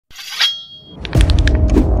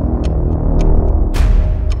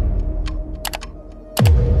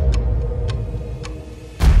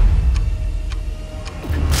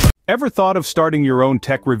Ever thought of starting your own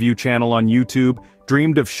tech review channel on YouTube?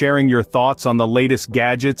 Dreamed of sharing your thoughts on the latest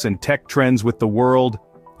gadgets and tech trends with the world?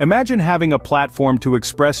 Imagine having a platform to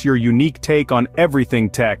express your unique take on everything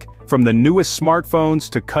tech, from the newest smartphones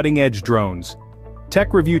to cutting-edge drones.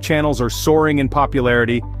 Tech review channels are soaring in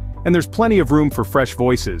popularity, and there's plenty of room for fresh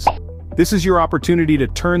voices. This is your opportunity to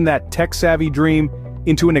turn that tech-savvy dream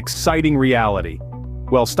into an exciting reality.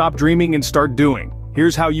 Well, stop dreaming and start doing.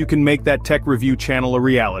 Here's how you can make that tech review channel a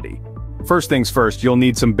reality. First things first, you'll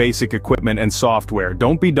need some basic equipment and software.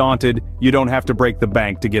 Don't be daunted, you don't have to break the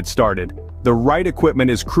bank to get started. The right equipment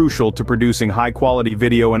is crucial to producing high-quality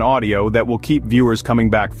video and audio that will keep viewers coming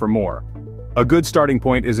back for more. A good starting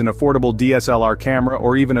point is an affordable DSLR camera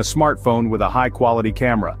or even a smartphone with a high-quality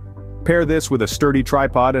camera. Pair this with a sturdy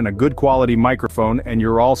tripod and a good quality microphone and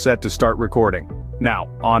you're all set to start recording. Now,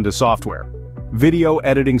 on to software. Video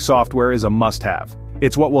editing software is a must-have.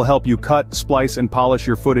 It's what will help you cut, splice, and polish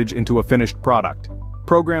your footage into a finished product.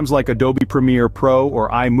 Programs like Adobe Premiere Pro or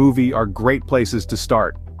iMovie are great places to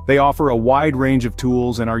start. They offer a wide range of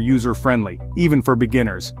tools and are user-friendly, even for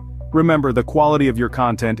beginners. Remember, the quality of your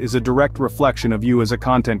content is a direct reflection of you as a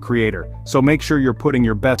content creator, so make sure you're putting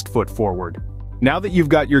your best foot forward. Now that you've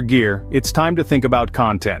got your gear, it's time to think about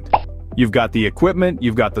content. You've got the equipment,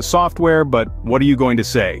 you've got the software, but what are you going to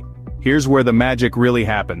say? Here's where the magic really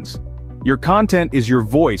happens. Your content is your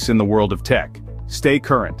voice in the world of tech. Stay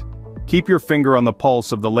current. Keep your finger on the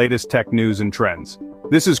pulse of the latest tech news and trends.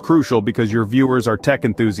 This is crucial because your viewers are tech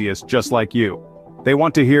enthusiasts just like you. They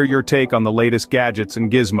want to hear your take on the latest gadgets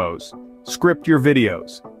and gizmos. Script your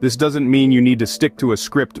videos. This doesn't mean you need to stick to a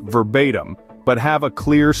script verbatim, but have a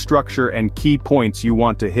clear structure and key points you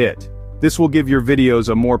want to hit. This will give your videos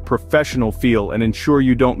a more professional feel and ensure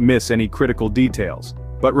you don't miss any critical details.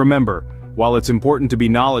 But remember, while it's important to be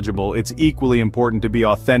knowledgeable, it's equally important to be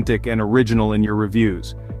authentic and original in your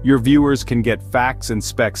reviews. Your viewers can get facts and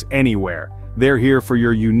specs anywhere. They're here for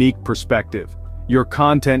your unique perspective. Your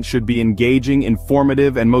content should be engaging,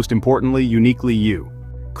 informative, and most importantly, uniquely you.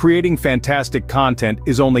 Creating fantastic content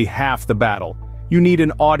is only half the battle. You need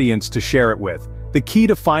an audience to share it with. The key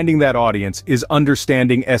to finding that audience is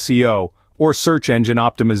understanding SEO, or search engine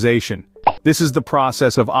optimization. This is the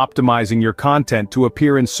process of optimizing your content to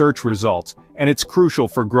appear in search results, and it's crucial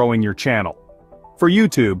for growing your channel. For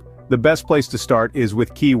YouTube, the best place to start is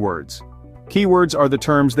with keywords. Keywords are the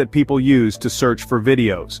terms that people use to search for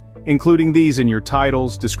videos. Including these in your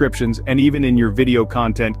titles, descriptions, and even in your video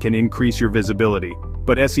content can increase your visibility.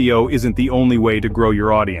 But SEO isn't the only way to grow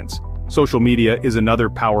your audience. Social media is another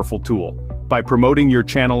powerful tool. By promoting your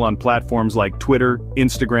channel on platforms like Twitter,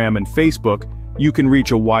 Instagram, and Facebook, you can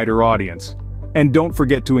reach a wider audience. And don't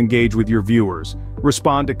forget to engage with your viewers.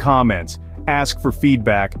 Respond to comments, ask for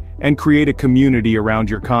feedback, and create a community around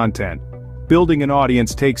your content. Building an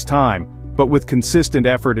audience takes time, but with consistent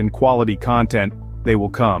effort and quality content, they will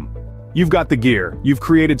come. You've got the gear, you've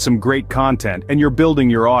created some great content, and you're building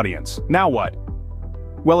your audience. Now what?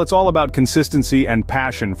 Well, it's all about consistency and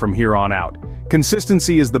passion from here on out.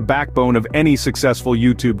 Consistency is the backbone of any successful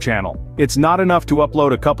YouTube channel. It's not enough to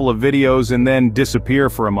upload a couple of videos and then disappear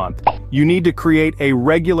for a month. You need to create a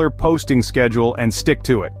regular posting schedule and stick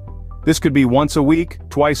to it. This could be once a week,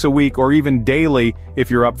 twice a week, or even daily if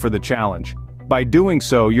you're up for the challenge. By doing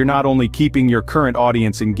so, you're not only keeping your current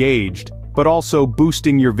audience engaged, but also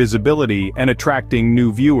boosting your visibility and attracting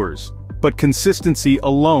new viewers. But consistency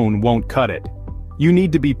alone won't cut it. You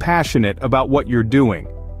need to be passionate about what you're doing.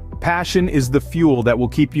 Passion is the fuel that will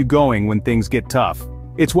keep you going when things get tough.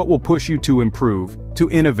 It's what will push you to improve, to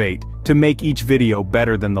innovate, to make each video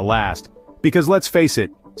better than the last. Because let's face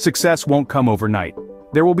it, success won't come overnight.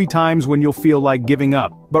 There will be times when you'll feel like giving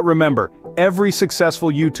up. But remember, every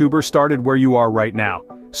successful YouTuber started where you are right now.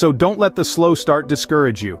 So don't let the slow start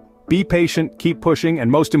discourage you. Be patient, keep pushing,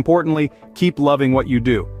 and most importantly, keep loving what you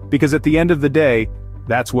do. Because at the end of the day,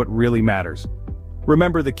 that's what really matters.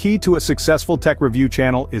 Remember, the key to a successful tech review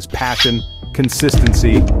channel is passion,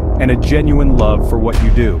 consistency, and a genuine love for what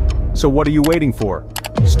you do. So what are you waiting for?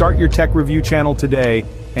 Start your tech review channel today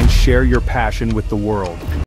and share your passion with the world.